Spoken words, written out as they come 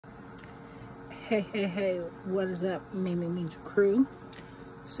Hey, what is up, Mimi Means Crew?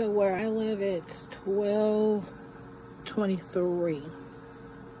 So where I live, it's 12:23.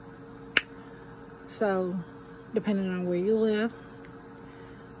 So depending on where you live,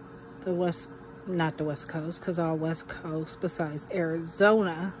 not the West Coast, because all West Coast besides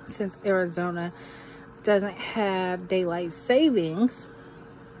Arizona, since Arizona doesn't have daylight savings,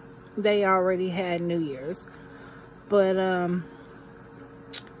 they already had New Year's. But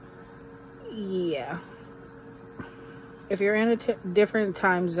yeah, if you're in a different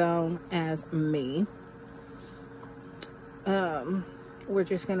time zone as me, we're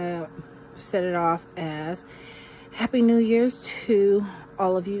just gonna set it off as Happy New Year's to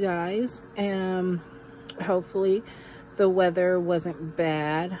all of you guys. Hopefully the weather wasn't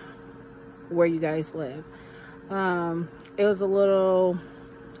bad where you guys live. It was a little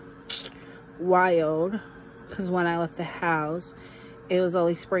wild because when I left the house, it was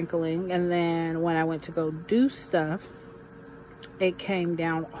only sprinkling, and then when I went to go do stuff, it came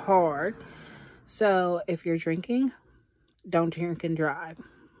down hard. So if you're drinking, don't drink and drive.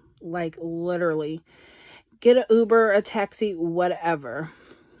 Like, literally, get an Uber, a taxi, whatever,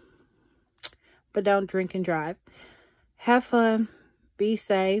 but don't drink and drive. Have fun, be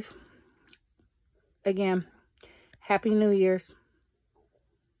safe. Again, Happy New Year's.